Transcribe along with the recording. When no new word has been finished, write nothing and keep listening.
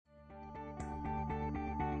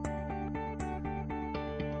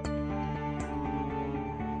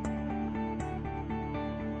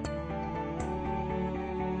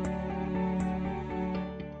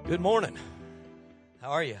Good morning. How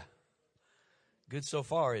are you? Good so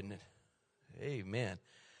far, isn't it? Amen.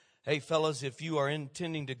 Hey, fellas, if you are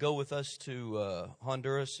intending to go with us to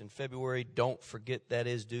Honduras in February, don't forget that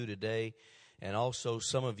is due today. And also,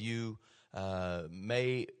 some of you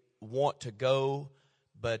may want to go,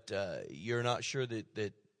 but you're not sure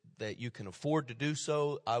that you can afford to do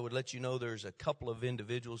so. I would let you know there's a couple of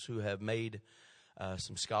individuals who have made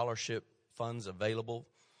some scholarship funds available.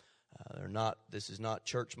 This is not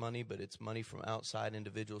church money, but it's money from outside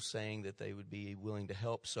individuals saying that they would be willing to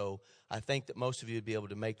help. So I think that most of you would be able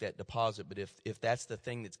to make that deposit. But if that's the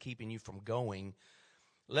thing that's keeping you from going,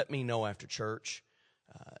 let me know after church,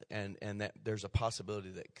 and that there's a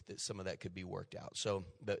possibility that some of that could be worked out. So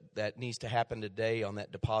that needs to happen today on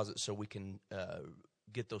that deposit so we can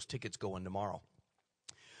get those tickets going tomorrow.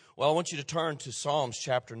 Well, I want you to turn to Psalms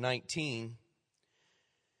chapter 19.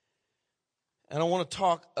 And I want to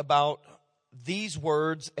talk about these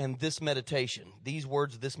words and this meditation. These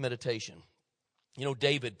words, this meditation. You know,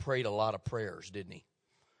 David prayed a lot of prayers, didn't he?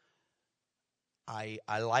 I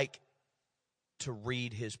like to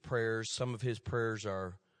read his prayers. Some of his prayers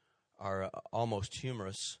are almost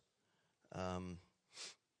humorous.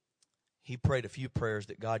 He prayed a few prayers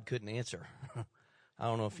that God couldn't answer. I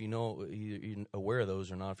don't know if you're aware of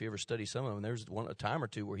those or not. If you ever study some of them, there's a time or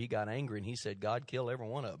two where he got angry and he said, God, kill every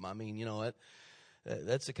one of them. I mean,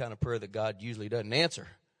 that's the kind of prayer that God usually doesn't answer.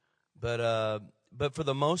 But for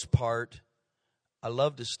the most part, I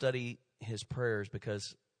love to study his prayers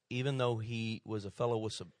because even though he was a fellow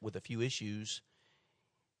with a few issues,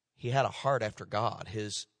 he had a heart after God.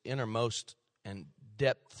 His innermost and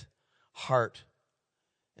depth heart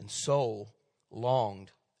and soul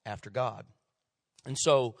longed after God. And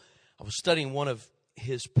so I was studying one of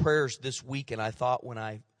his prayers this week, and I thought when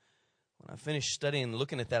I finished studying and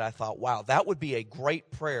looking at that, I thought, wow, that would be a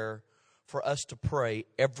great prayer for us to pray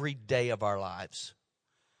every day of our lives.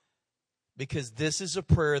 Because this is a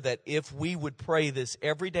prayer that if we would pray this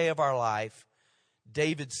every day of our life,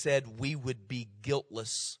 David said we would be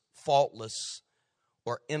guiltless, faultless,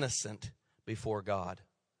 or innocent before God.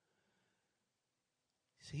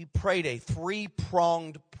 So he prayed a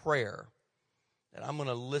three-pronged prayer that I'm going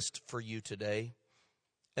to list for you today.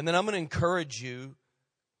 And then I'm going to encourage you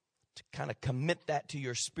to kind of commit that to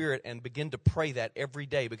your spirit and begin to pray that every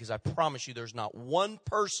day, because I promise you there's not one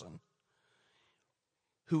person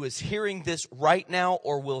who is hearing this right now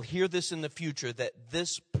or will hear this in the future that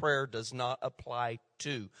this prayer does not apply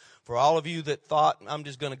to. For all of you that thought, I'm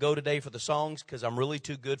just going to go today for the songs because I'm really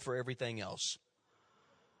too good for everything else,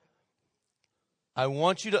 I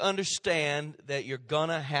want you to understand that you're going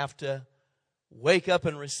to have to wake up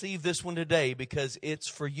and receive this one today because it's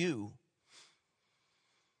for you.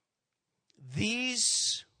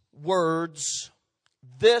 These words,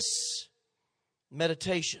 this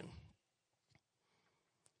meditation,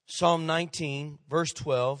 Psalm 19, verse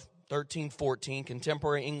 12, 13, 14,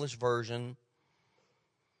 Contemporary English Version,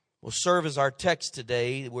 will serve as our text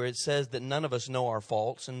today, where it says that none of us know our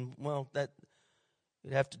faults. And, well,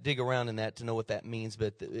 you'd have to dig around in that to know what that means.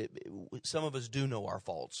 But some of us do know our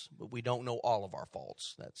faults, but we don't know all of our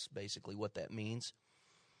faults. That's basically what that means.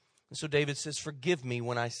 And so David says, forgive me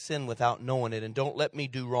when I sin without knowing it, and don't let me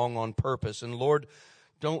do wrong on purpose. And Lord,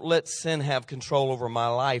 don't let sin have control over my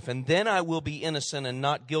life. And then I will be innocent and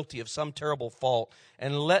not guilty of some terrible fault.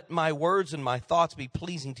 And let my words and my thoughts be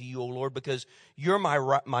pleasing to you, O Lord, because you're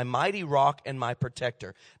my mighty rock and my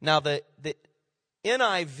protector. Now, the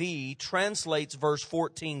NIV translates verse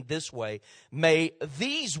 14 this way: may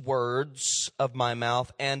these words of my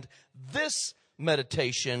mouth and this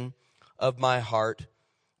meditation of my heart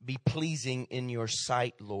be pleasing in your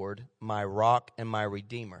sight, Lord, my rock and my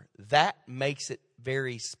redeemer. That makes it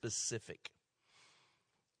very specific.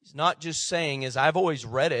 He's not just saying, as I've always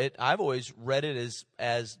read it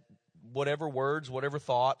as whatever words, whatever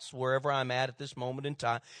thoughts, wherever I'm at this moment in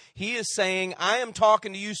time. He is saying, I am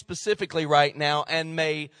talking to you specifically right now, and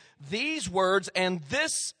may these words and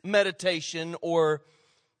this meditation, or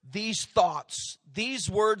these thoughts, these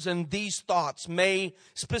words and these thoughts, may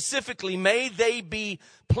they be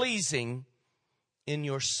pleasing in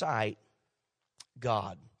your sight,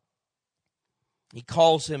 God. He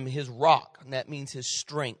calls him his rock, and that means his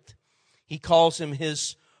strength. He calls him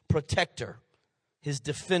his protector, his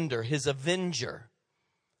defender, his avenger.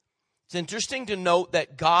 It's interesting to note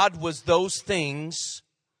that God was those things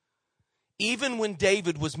even when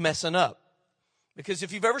David was messing up. Because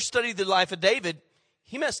if you've ever studied the life of David,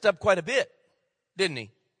 he messed up quite a bit, didn't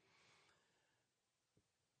he?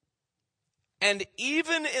 And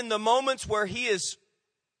even in the moments where he is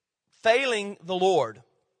failing the Lord,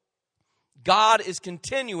 God is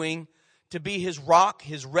continuing to be his rock,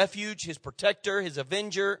 his refuge, his protector, his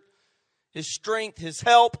avenger, his strength, his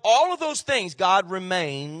help. All of those things, God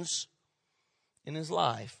remains in his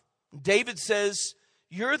life. David says,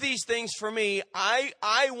 you're these things for me. I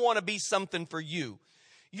want to be something for you.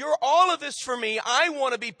 You're all of this for me. I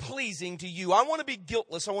want to be pleasing to you. I want to be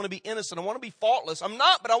guiltless. I want to be innocent. I want to be faultless. I'm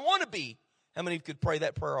not, but I want to be. How many could pray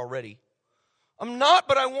that prayer already? I'm not,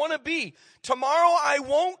 but I want to be. Tomorrow I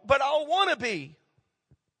won't, but I'll want to be.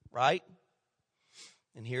 Right?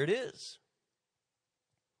 And here it is.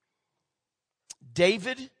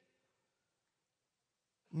 David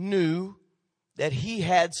knew that he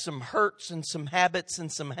had some hurts and some habits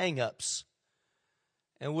and some hang-ups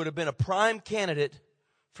and would have been a prime candidate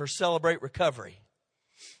for Celebrate Recovery.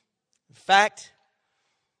 In fact,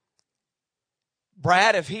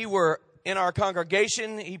 Brad, if he were in our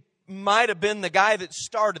congregation, he might have been the guy that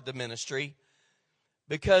started the ministry,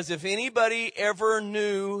 because if anybody ever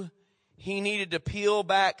knew he needed to peel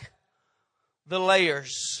back the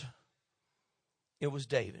layers, it was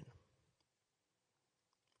David.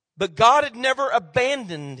 But God had never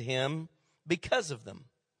abandoned him because of them.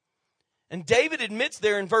 And David admits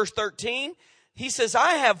there in verse 13, he says,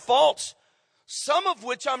 I have faults, some of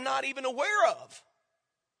which I'm not even aware of.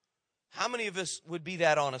 How many of us would be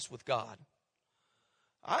that honest with God?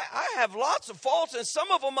 I have lots of faults, and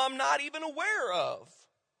some of them I'm not even aware of.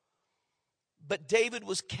 But David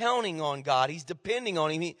was counting on God. He's depending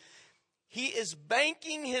on him. He is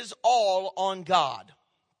banking his all on God.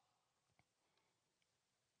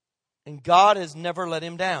 And God has never let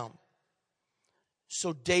him down.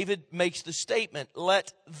 So David makes the statement,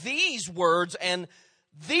 let these words and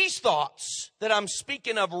these thoughts that I'm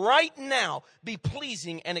speaking of right now be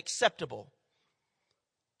pleasing and acceptable.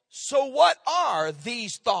 So what are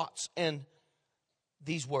these thoughts and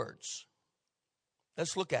these words?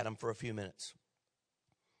 Let's look at them for a few minutes.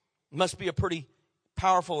 It must be a pretty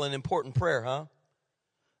powerful and important prayer, huh?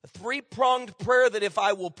 A three-pronged prayer that if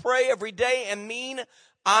I will pray every day and mean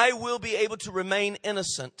I will be able to remain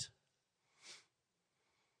innocent,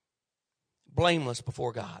 blameless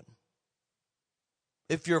before God.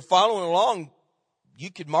 If you're following along,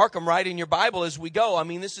 you could mark them right in your Bible as we go. I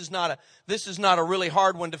mean, this is not a really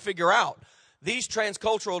hard one to figure out. These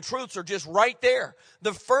transcultural truths are just right there.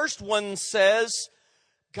 The first one says,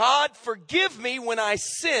 God, forgive me when I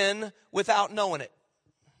sin without knowing it.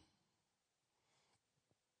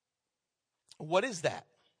 What is that?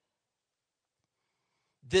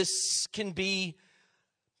 This can be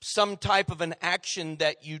some type of an action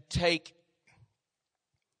that you take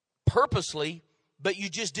purposely, but you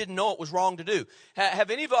just didn't know it was wrong to do. Have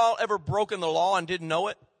any of y'all ever broken the law and didn't know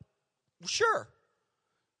it? Well, sure.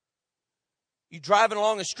 You're driving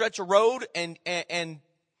along a stretch of road and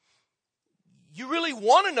you really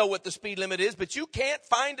want to know what the speed limit is, but you can't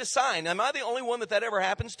find a sign. Am I the only one that ever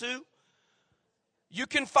happens to? You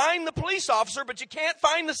can find the police officer, but you can't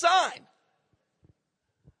find the sign.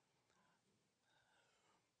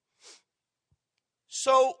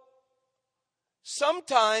 So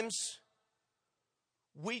sometimes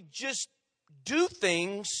we just do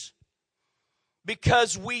things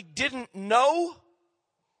because we didn't know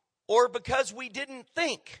or because we didn't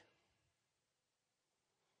think.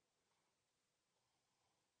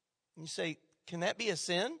 You say, can that be a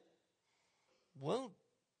sin? Well,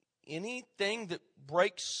 anything that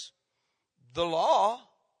breaks the law,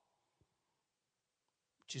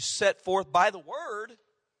 which is set forth by the Word,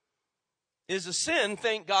 is a sin.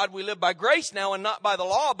 Thank God we live by grace now and not by the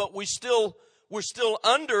law, but we're still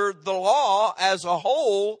under the law as a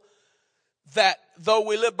whole, that though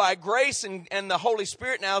we live by grace and the Holy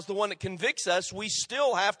Spirit now is the one that convicts us, we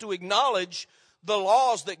still have to acknowledge the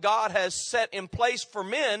laws that God has set in place for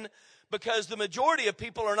men, because the majority of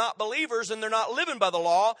people are not believers and they're not living by the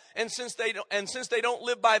law, and since they don't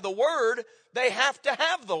live by the Word, they have to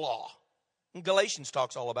have the law. And Galatians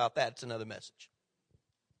talks all about that. It's another message.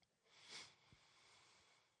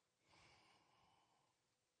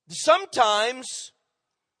 Sometimes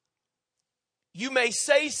you may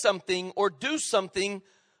say something or do something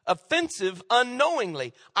offensive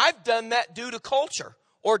unknowingly. I've done that due to culture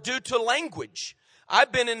or due to language.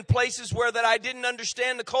 I've been in places where that I didn't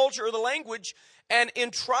understand the culture or the language, and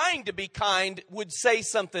in trying to be kind would say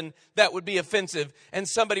something that would be offensive, and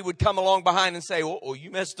somebody would come along behind and say, oh, you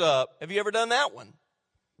messed up. Have you ever done that one?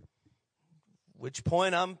 Which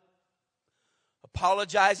point I'm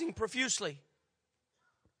apologizing profusely.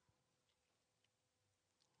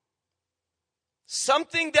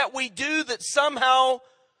 Something that we do that somehow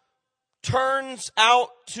turns out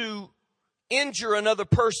to injure another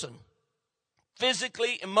person.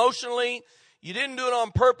 Physically, emotionally, you didn't do it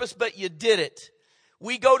on purpose, but you did it.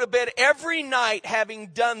 We go to bed every night having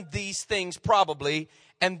done these things probably,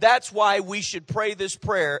 and that's why we should pray this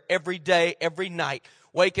prayer every day, every night.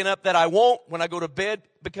 Waking up that I won't when I go to bed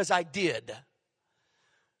because I did.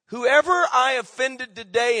 Whoever I offended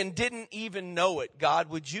today and didn't even know it, God,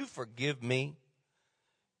 would you forgive me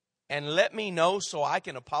and let me know so I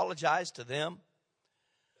can apologize to them?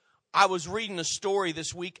 I was reading a story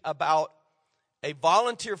this week about a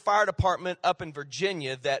volunteer fire department up in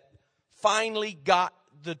Virginia that finally got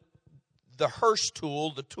the Hearst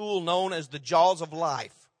tool, the tool known as the jaws of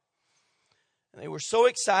life. And they were so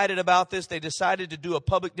excited about this, they decided to do a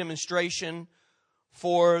public demonstration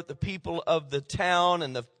for the people of the town,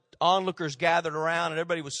 and the onlookers gathered around, and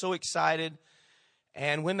everybody was so excited.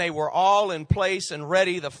 And when they were all in place and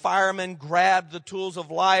ready, the firemen grabbed the tools of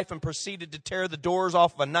life and proceeded to tear the doors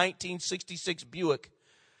off of a 1966 Buick.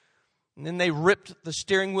 And then they ripped the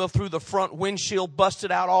steering wheel through the front windshield,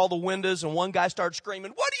 busted out all the windows, and one guy started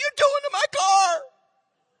screaming, "What are you doing to my car?"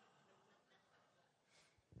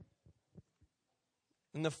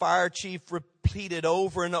 And the fire chief repeated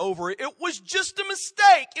over and over, "It was just a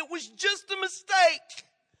mistake. It was just a mistake."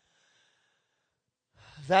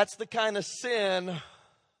 That's the kind of sin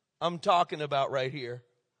I'm talking about right here.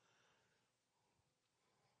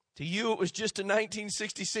 To you, it was just a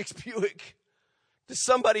 1966 Buick. To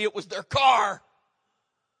somebody, it was their car.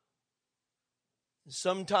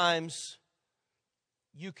 Sometimes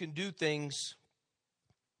you can do things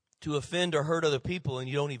to offend or hurt other people and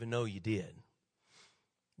you don't even know you did.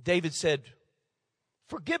 David said,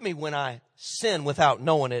 "Forgive me when I sin without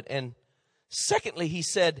knowing it." And secondly, he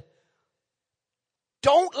said,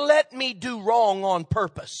 "Don't let me do wrong on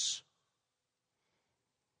purpose."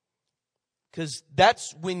 Because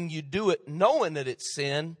that's when you do it knowing that it's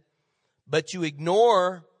sin, but you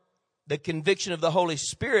ignore the conviction of the Holy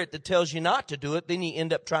Spirit that tells you not to do it, then you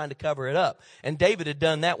end up trying to cover it up. And David had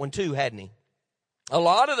done that one too, hadn't he? A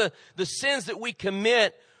lot of the sins that we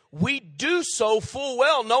commit, we do so full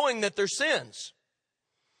well knowing that they're sins.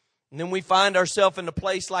 And then we find ourselves in a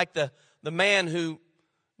place like the man who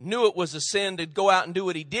knew it was a sin to go out and do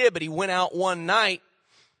what he did, but he went out one night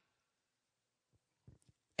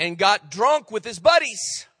and got drunk with his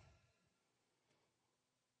buddies.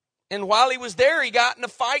 And while he was there, he got in a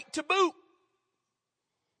fight to boot.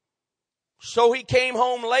 So he came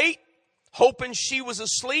home late, hoping she was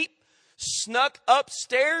asleep, snuck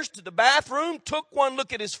upstairs to the bathroom, took one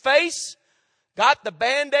look at his face, got the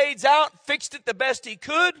Band-Aids out, fixed it the best he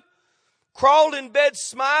could, crawled in bed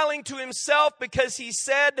smiling to himself because he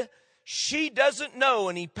said, "She doesn't know."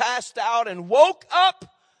 And he passed out and woke up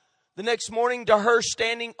the next morning to her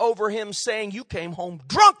standing over him saying, "You came home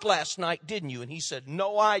drunk last night, didn't you?" And he said,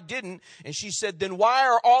 "No, I didn't." And she said, "Then why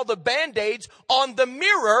are all the Band-Aids on the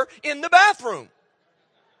mirror in the bathroom?"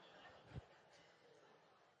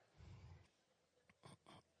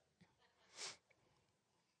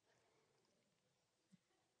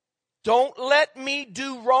 Don't let me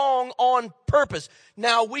do wrong on purpose.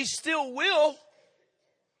 Now, we still will.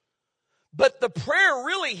 But the prayer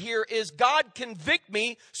really here is, God, convict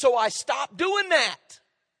me so I stop doing that.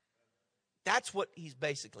 That's what he's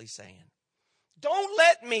basically saying. Don't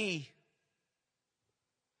let me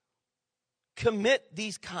commit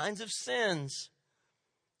these kinds of sins.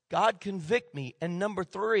 God, convict me. And number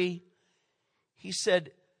 3, he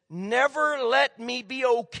said, never let me be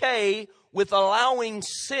okay with allowing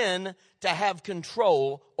sin to have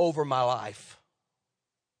control over my life.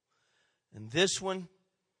 And this one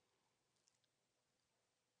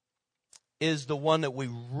is the one that we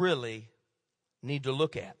really need to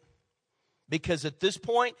look at. Because at this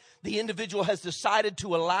point, the individual has decided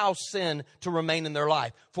to allow sin to remain in their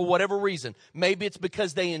life for whatever reason. Maybe it's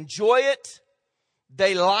because they enjoy it.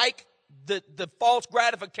 They like the false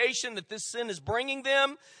gratification that this sin is bringing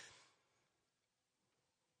them.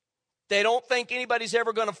 They don't think anybody's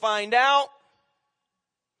ever going to find out.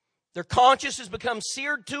 Their conscience has become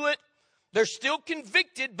seared to it. They're still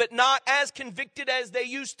convicted, but not as convicted as they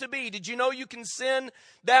used to be. Did you know you can sin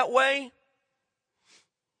that way?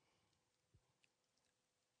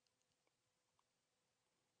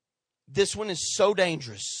 This one is so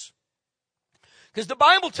dangerous. Because the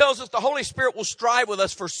Bible tells us the Holy Spirit will strive with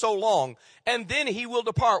us for so long, and then he will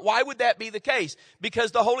depart. Why would that be the case?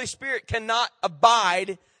 Because the Holy Spirit cannot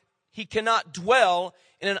abide, he cannot dwell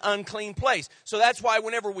in an unclean place. So that's why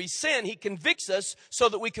whenever we sin, he convicts us so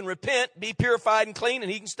that we can repent, be purified and clean,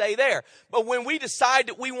 and he can stay there. But when we decide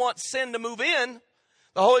that we want sin to move in,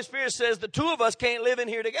 the Holy Spirit says the two of us can't live in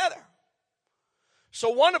here together. So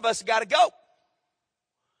one of us has got to go.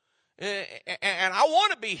 And I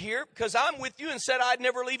want to be here because I'm with you and said I'd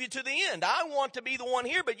never leave you to the end. I want to be the one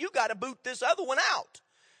here, but you got to boot this other one out.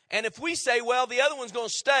 And if we say, well, the other one's going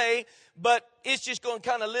to stay, but it's just going to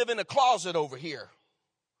kind of live in a closet over here.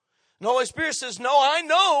 And the Holy Spirit says, no, I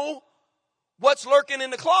know what's lurking in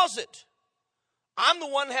the closet. I'm the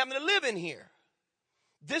one having to live in here.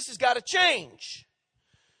 This has got to change.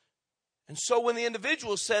 And so when the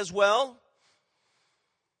individual says, well,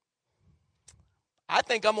 I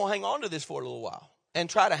think I'm going to hang on to this for a little while and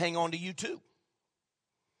try to hang on to you too.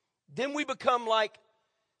 Then we become like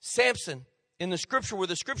Samson in the scripture, where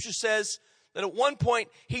the scripture says that at one point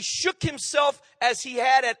he shook himself as he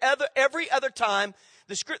had at every other time.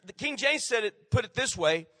 The King James put it this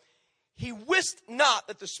way: he wist not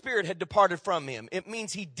that the Spirit had departed from him. It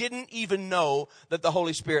means he didn't even know that the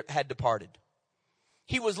Holy Spirit had departed.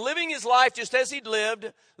 He was living his life just as he'd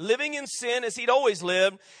lived, living in sin as he'd always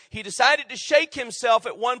lived. He decided to shake himself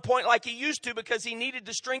at one point like he used to because he needed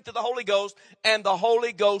the strength of the Holy Ghost, and the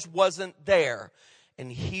Holy Ghost wasn't there.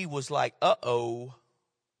 And he was like, uh-oh.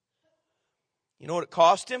 You know what it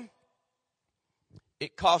cost him?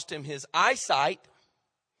 It cost him his eyesight,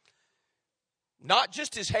 not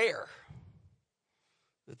just his hair.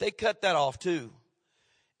 But they cut that off too.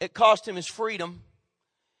 It cost him his freedom.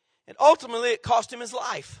 And ultimately, it cost him his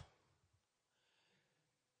life.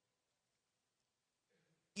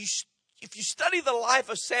 If you study the life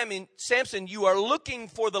of Samson, you are looking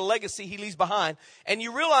for the legacy he leaves behind. And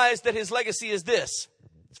you realize that his legacy is this.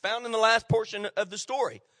 It's found in the last portion of the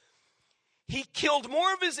story. He killed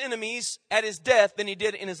more of his enemies at his death than he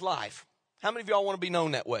did in his life. How many of y'all want to be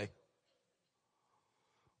known that way?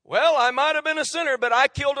 Well, I might have been a sinner, but I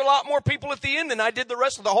killed a lot more people at the end than I did the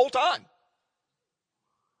rest of the whole time.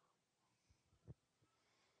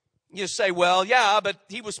 You say, well, yeah, but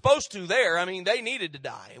he was supposed to there. I mean, they needed to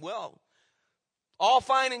die. Well, all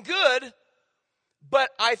fine and good, but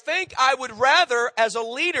I think I would rather, as a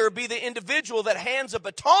leader, be the individual that hands a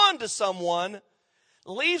baton to someone,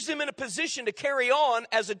 leaves him in a position to carry on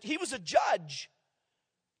he was a judge.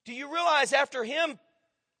 Do you realize after him, a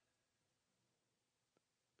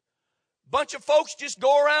bunch of folks just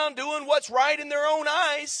go around doing what's right in their own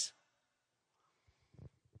eyes?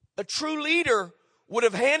 A true leader would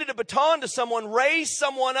have handed a baton to someone, raised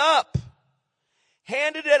someone up,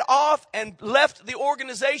 handed it off, and left the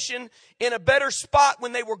organization in a better spot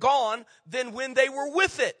when they were gone than when they were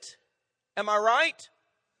with it. Am I right?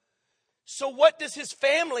 So what does his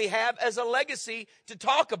family have as a legacy to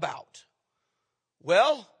talk about?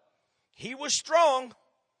 Well, he was strong,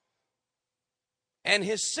 and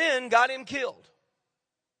his sin got him killed.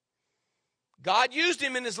 God used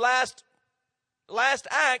him in his last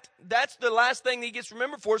act. That's the last thing he gets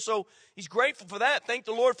remembered for, so he's grateful for that. Thank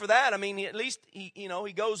the Lord for that. I mean, at least he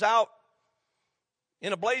goes out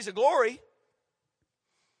in a blaze of glory.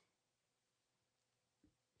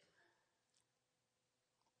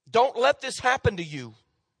 Don't let this happen to you.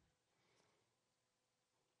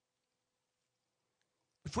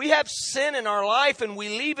 If we have sin in our life and we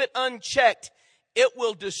leave it unchecked, it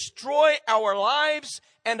will destroy our lives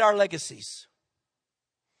and our legacies.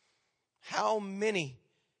 How many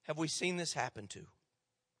have we seen this happen to?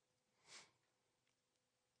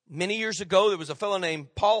 Many years ago, there was a fellow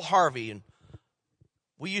named Paul Harvey, and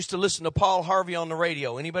we used to listen to Paul Harvey on the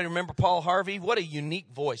radio. Anybody remember Paul Harvey? What a unique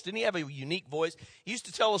voice. Didn't he have a unique voice? He used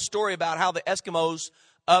to tell a story about how the Eskimos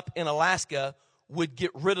up in Alaska would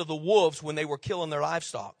get rid of the wolves when they were killing their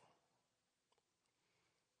livestock.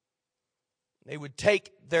 They would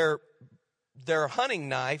take their hunting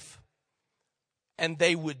knife and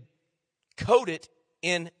they would coat it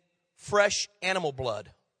in fresh animal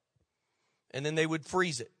blood. And then they would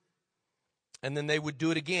freeze it. And then they would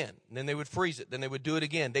do it again. And then they would freeze it. Then they would do it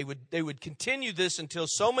again. They would continue this until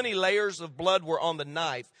so many layers of blood were on the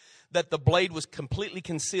knife that the blade was completely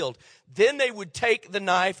concealed. Then they would take the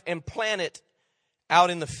knife and plant it out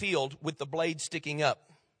in the field with the blade sticking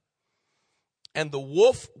up. And the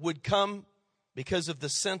wolf would come because of the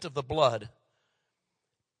scent of the blood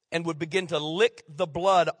and would begin to lick the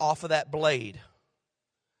blood off of that blade.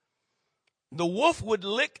 The wolf would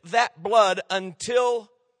lick that blood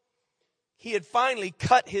until he had finally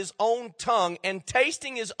cut his own tongue, and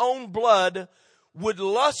tasting his own blood would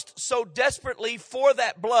lust so desperately for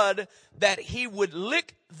that blood that he would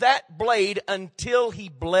lick that blade until he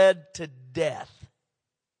bled to death.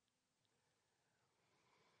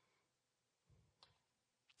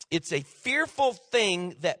 It's a fearful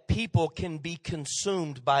thing that people can be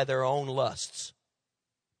consumed by their own lusts.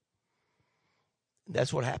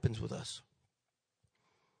 That's what happens with us.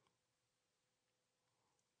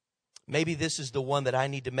 Maybe this is the one that I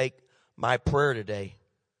need to make my prayer today.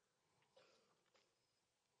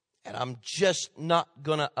 And I'm just not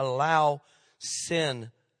going to allow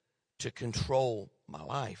sin to control my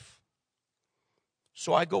life.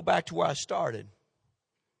 So I go back to where I started.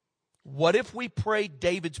 What if we prayed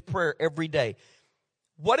David's prayer every day?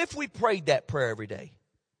 What if we prayed that prayer every day?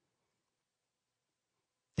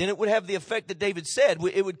 Then it would have the effect that David said.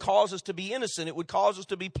 It would cause us to be innocent. It would cause us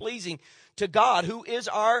to be pleasing to God, who is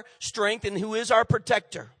our strength and who is our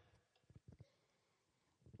protector.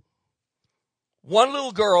 One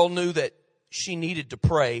little girl knew that she needed to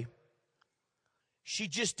pray. She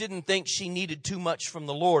just didn't think she needed too much from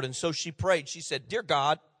the Lord, and so she prayed. She said, "Dear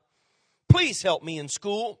God, please help me in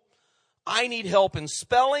school. I need help in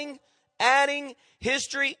spelling, adding,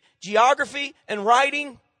 history, geography, and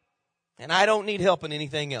writing, and I don't need help in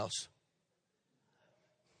anything else."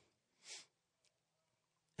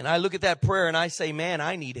 And I look at that prayer and I say, man,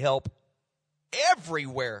 I need help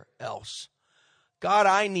everywhere else. God,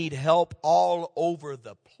 I need help all over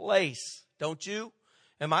the place. Don't you?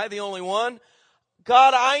 Am I the only one?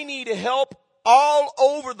 God, I need help all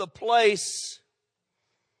over the place.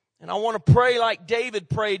 And I want to pray like David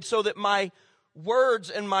prayed, so that my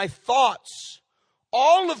words and my thoughts,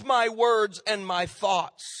 all of my words and my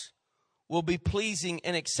thoughts, will be pleasing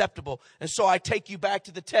and acceptable. And so I take you back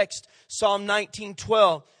to the text, Psalm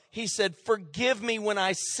 19:12. He said, "Forgive me when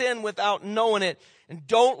I sin without knowing it. And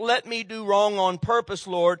don't let me do wrong on purpose,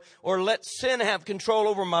 Lord, or let sin have control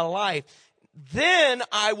over my life. Then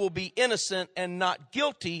I will be innocent and not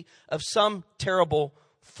guilty of some terrible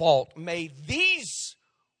fault. May these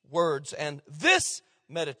words and this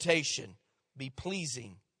meditation be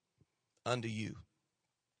pleasing unto you."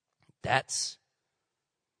 That's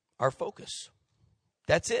our focus.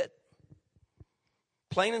 That's it.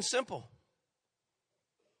 Plain and simple.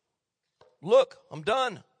 Look, I'm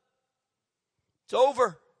done. It's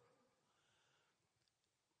over.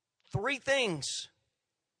 Three things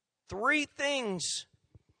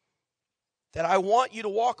that I want you to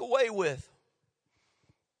walk away with.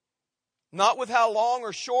 Not with how long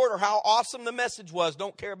or short or how awesome the message was.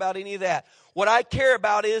 Don't care about any of that. What I care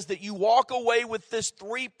about is that you walk away with this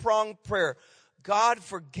three-pronged prayer. God,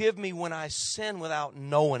 forgive me when I sin without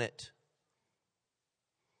knowing it.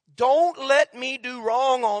 Don't let me do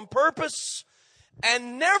wrong on purpose,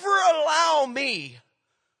 and never allow me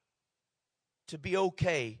to be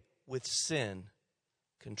okay with sin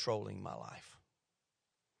controlling my life.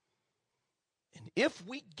 And if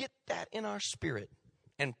we get that in our spirit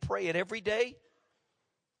and pray it every day,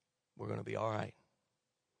 we're going to be all right.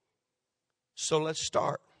 So let's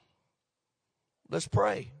start. Let's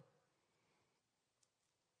pray.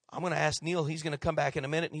 I'm going to ask Neil. He's going to come back in a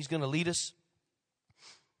minute and he's going to lead us.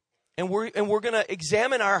 And we're going to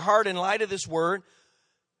examine our heart in light of this word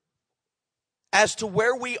as to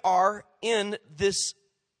where we are in this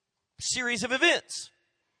series of events.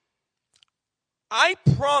 I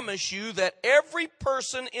promise you that every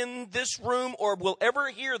person in this room or will ever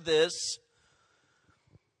hear this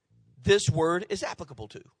word is applicable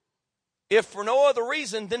to. If for no other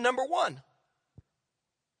reason than number one.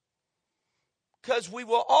 Because we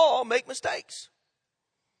will all make mistakes.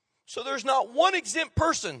 So there's not one exempt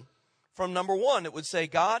person from number one that would say,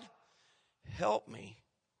 God, help me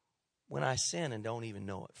when I sin and don't even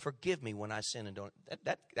know it. Forgive me when I sin and don't.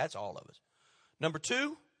 That's all of us. Number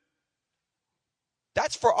two,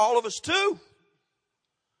 that's for all of us too.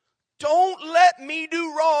 Don't let me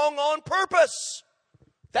do wrong on purpose.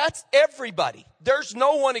 That's everybody. There's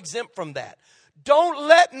no one exempt from that. Don't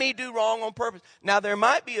let me do wrong on purpose. Now, there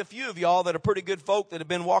might be a few of y'all that are pretty good folk that have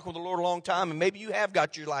been walking with the Lord a long time, and maybe you have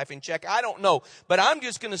got your life in check. I don't know. But I'm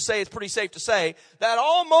just going to say, it's pretty safe to say, that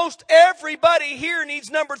almost everybody here needs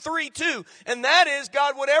number 3 too. And that is,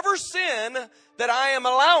 God, whatever sin that I am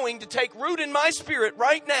allowing to take root in my spirit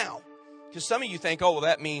right now. Because some of you think, oh, well,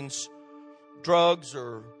 that means drugs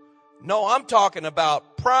or... No, I'm talking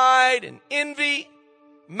about pride and envy,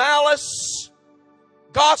 malice,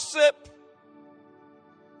 gossip.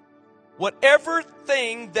 Whatever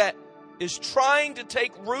thing that is trying to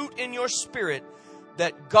take root in your spirit,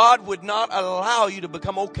 that God would not allow you to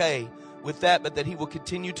become okay with that, but that He will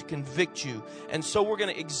continue to convict you. And so we're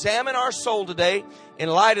going to examine our soul today in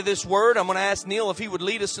light of this word. I'm going to ask Neil if he would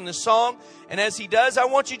lead us in this song. And as he does, I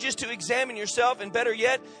want you just to examine yourself, and better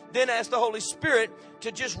yet, then ask the Holy Spirit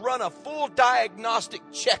to just run a full diagnostic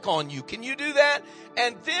check on you. Can you do that?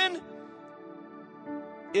 And then,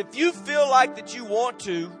 if you feel like that you want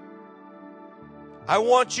to, I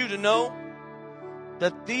want you to know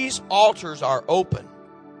that these altars are open.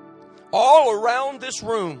 All around this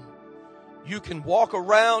room, you can walk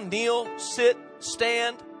around, kneel, sit,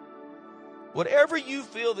 stand. Whatever you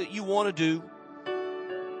feel that you want to do,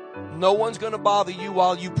 No one's going to bother you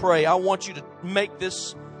while you pray. I want you to make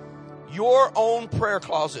this your own prayer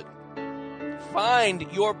closet.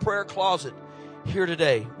 Find your prayer closet here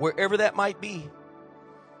today, wherever that might be,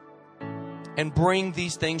 and bring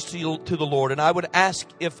these things to the Lord. And I would ask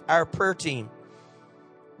if our prayer team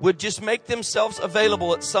would just make themselves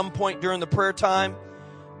available at some point during the prayer time.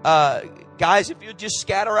 Guys, if you just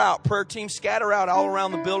scatter out, prayer team, scatter out all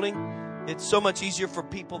around the building. It's so much easier for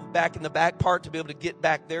people back in the back part to be able to get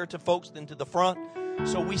back there to folks than to the front.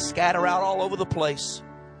 So we scatter out all over the place.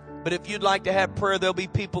 But if you'd like to have prayer, there'll be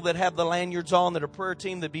people that have the lanyards on that are prayer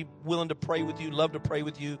team that'd be willing to pray with you, love to pray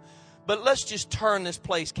with you. But let's just turn this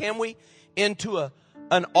place, can we, into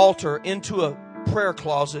an altar, into a prayer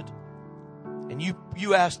closet. And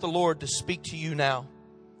you ask the Lord to speak to you now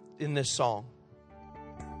in this song.